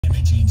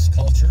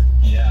culture?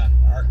 Yeah,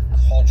 our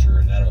culture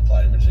and that of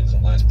Applied Imaging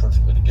aligns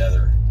perfectly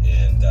together,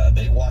 and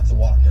they walk the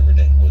walk every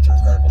day with their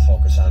incredible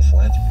focus on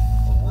philanthropy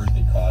for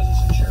worthy causes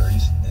and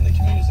charities in the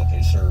communities that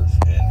they serve,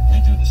 and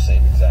we do the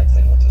same exact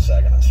thing with the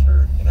Saginaw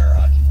Spirit in our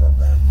hockey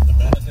program. The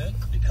benefit?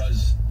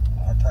 Because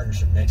our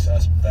partnership makes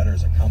us better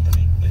as a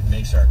company, it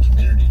makes our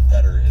community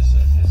better as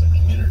a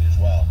community as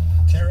well.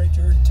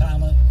 Character,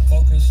 talent,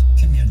 focus,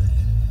 community.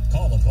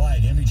 Call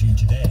Applied Imaging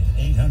today,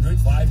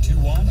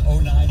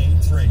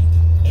 800-521-0983,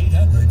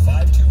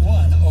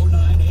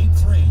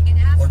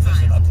 800-521-0983, or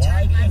visit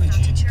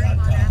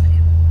appliedimaging.com.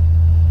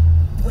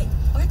 Wait,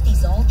 aren't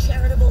these all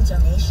charitable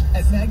donations?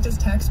 At Magda's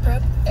Tax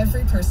Prep,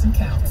 every person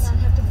counts. I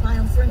have to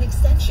file for an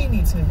extension. She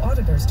needs new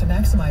auditors to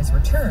maximize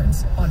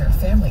returns on her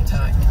family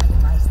time.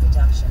 Itemized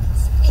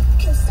deductions.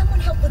 Can someone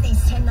help with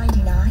these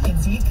 1099?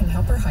 Indeed can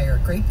help her hire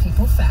great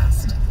people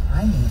fast.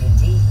 I need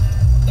Indeed.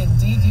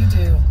 Indeed you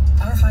do.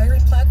 Our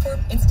hiring platform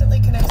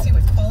instantly connects you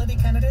with quality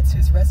candidates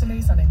whose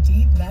resumes on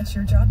Indeed match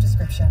your job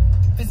description.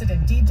 Visit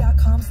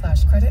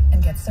Indeed.com/credit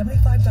and get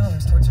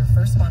 $75 towards your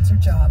first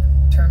sponsored job.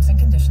 Terms and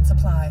conditions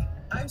apply.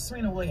 I'm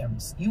Serena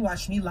Williams. You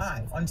watch me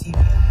live on TV.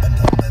 And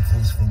on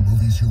Netflix for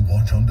movies you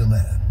watch on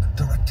demand.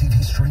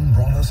 DirecTV Stream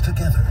brought us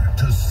together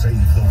to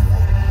save the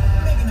world.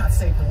 Maybe not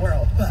save the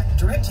world, but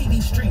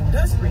DirecTV Stream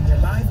does bring your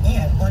live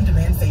and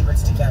on-demand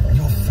favorites together.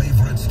 Your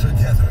favorites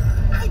together.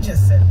 I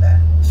just said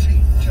that.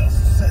 She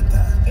just said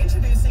that.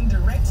 Introducing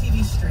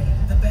DirecTV Stream,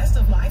 the best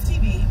of live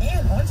TV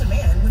and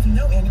on-demand with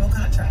no annual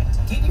contract.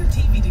 Get your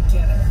TV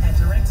together at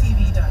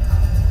DirecTV.com.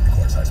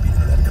 Requires high-speed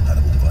internet and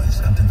compatible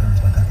device. Content varies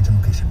by package and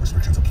location.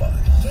 Restrictions apply.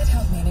 Get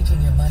help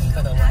managing your money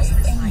for the life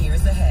and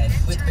years ahead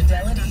with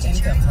Fidelity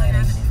Income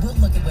Planning. We'll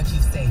look at what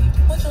you've saved,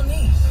 what you'll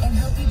need, and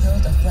help you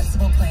build a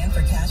flexible plan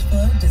for cash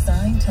flow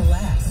designed to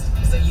last,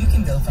 so you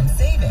can go from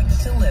saving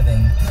to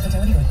living.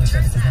 Fidelity Workforce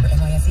Services number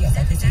NYSE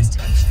SIPC.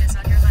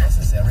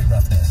 Necessary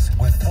Roughness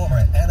with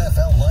former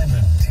NFL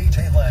lineman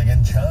TJ Lang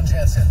and John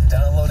Jansen.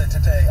 Download it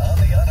today on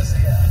the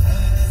Odyssey app.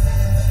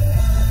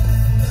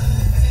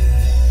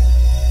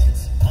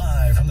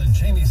 Live from the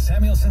Jamie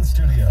Samuelson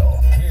studio,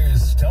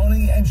 here's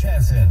Stoney and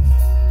Jansen.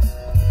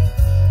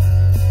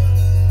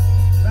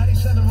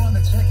 97 on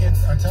the ticket.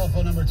 Our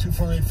telephone number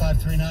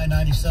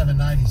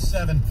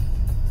 248-539-9797.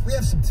 We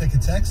have some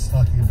ticket texts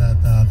talking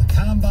about the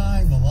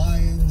Combine, the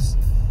Lions,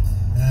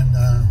 and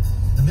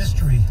the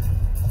mystery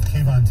of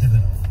Kayvon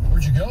Thibodeau.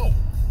 Where'd you go?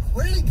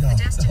 Where did he go? The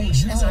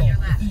destination is on your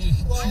left.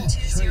 Well,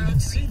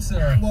 traded seats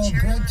there. Well,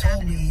 Greg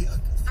told me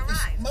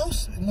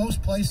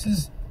most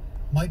places,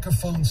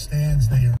 microphone stands there.